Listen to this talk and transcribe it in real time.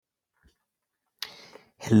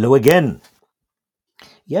Hello again.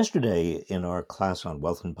 Yesterday, in our class on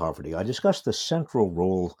wealth and poverty, I discussed the central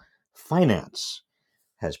role finance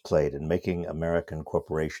has played in making American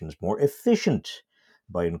corporations more efficient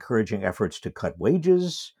by encouraging efforts to cut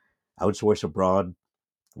wages, outsource abroad,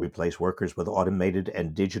 replace workers with automated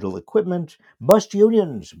and digital equipment, bust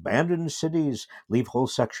unions, abandon cities, leave whole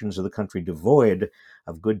sections of the country devoid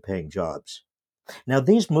of good paying jobs. Now,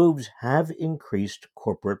 these moves have increased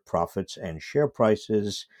corporate profits and share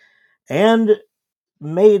prices and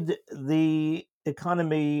made the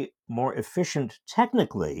economy more efficient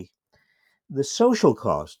technically. The social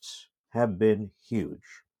costs have been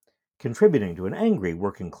huge, contributing to an angry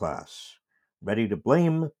working class, ready to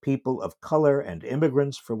blame people of color and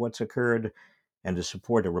immigrants for what's occurred and to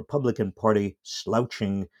support a Republican Party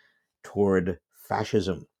slouching toward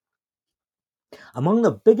fascism. Among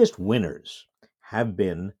the biggest winners have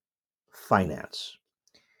been finance.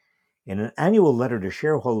 In an annual letter to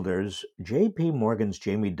shareholders, J.P. Morgan's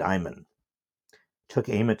Jamie Dimon took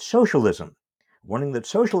aim at socialism, warning that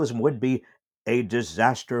socialism would be a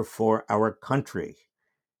disaster for our country,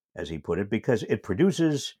 as he put it, because it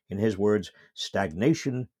produces, in his words,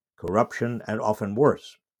 stagnation, corruption, and often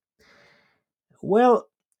worse. Well,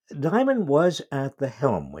 Diamond was at the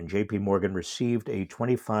helm when JP Morgan received a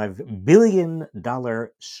 $25 billion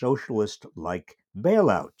socialist like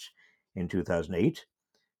bailout in 2008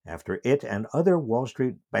 after it and other Wall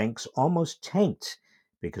Street banks almost tanked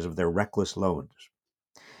because of their reckless loans.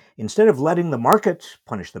 Instead of letting the market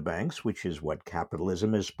punish the banks, which is what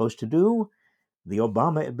capitalism is supposed to do, the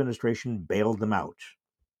Obama administration bailed them out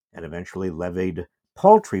and eventually levied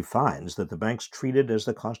paltry fines that the banks treated as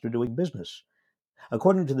the cost of doing business.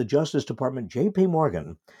 According to the Justice Department, J.P.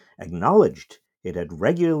 Morgan acknowledged it had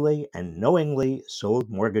regularly and knowingly sold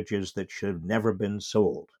mortgages that should have never been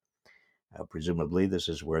sold. Presumably, this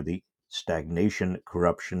is where the stagnation,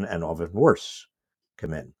 corruption, and often worse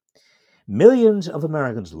come in. Millions of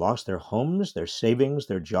Americans lost their homes, their savings,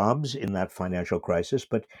 their jobs in that financial crisis,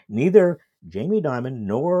 but neither Jamie Dimon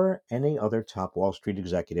nor any other top Wall Street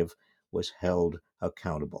executive was held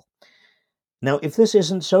accountable. Now, if this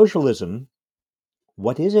isn't socialism,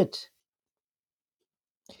 what is it?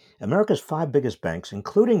 America's five biggest banks,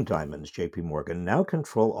 including Dimon's JP Morgan, now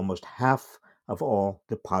control almost half of all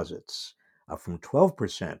deposits, up from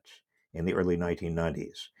 12% in the early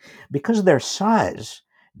 1990s. Because of their size,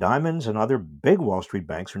 Dimon's and other big Wall Street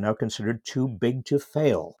banks are now considered too big to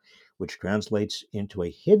fail, which translates into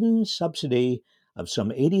a hidden subsidy of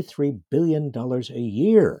some $83 billion a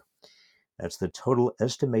year. That's the total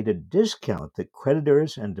estimated discount that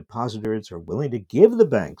creditors and depositors are willing to give the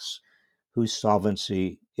banks whose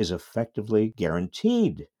solvency is effectively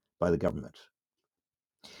guaranteed by the government.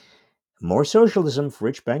 More socialism for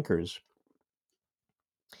rich bankers.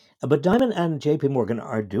 But Diamond and JP Morgan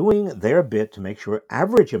are doing their bit to make sure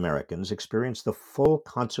average Americans experience the full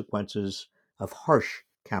consequences of harsh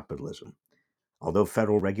capitalism. Although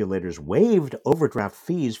federal regulators waived overdraft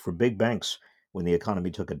fees for big banks when the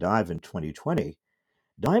economy took a dive in 2020,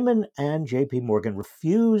 Diamond and JP Morgan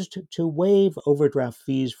refused to waive overdraft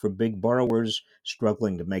fees for big borrowers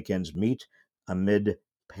struggling to make ends meet amid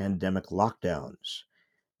pandemic lockdowns.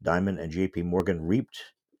 Diamond and JP Morgan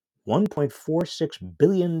reaped $1.46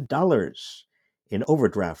 billion in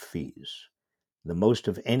overdraft fees, the most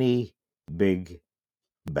of any big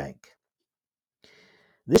bank.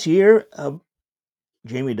 This year,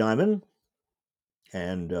 Jamie Dimon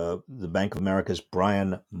and the Bank of America's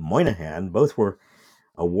Brian Moynihan both were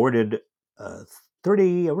awarded uh,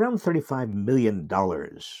 around $35 million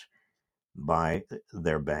by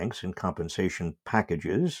their banks in compensation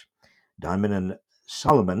packages. Diamond and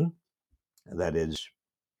Solomon, that is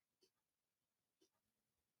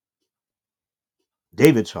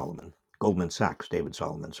David Solomon, Goldman Sachs, David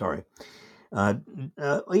Solomon, sorry, uh,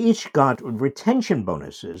 each got retention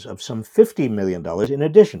bonuses of some $50 million in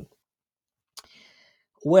addition.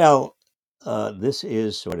 Well, this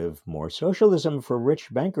is sort of more socialism for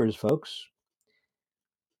rich bankers, folks.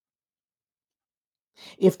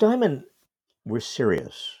 If Diamond were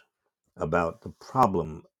serious about the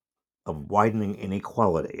problem of widening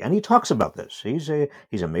inequality, and he talks about this. He's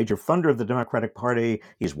a major funder of the Democratic Party.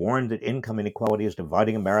 He's warned that income inequality is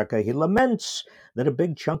dividing America. He laments that a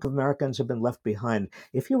big chunk of Americans have been left behind.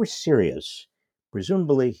 If he were serious,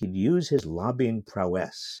 presumably he'd use his lobbying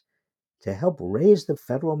prowess to help raise the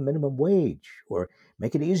federal minimum wage or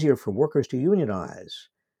make it easier for workers to unionize.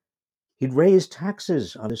 He'd raise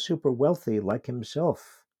taxes on the super wealthy like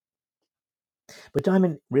himself. But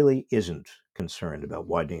Diamond really isn't concerned about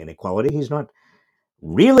widening inequality. He's not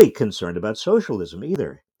really concerned about socialism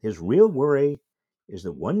either. His real worry is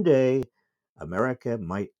that one day America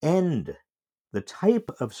might end the type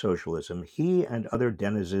of socialism he and other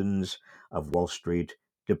denizens of Wall Street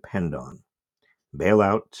depend on: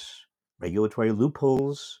 bailouts, regulatory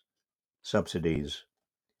loopholes, subsidies,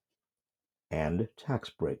 and tax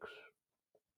breaks.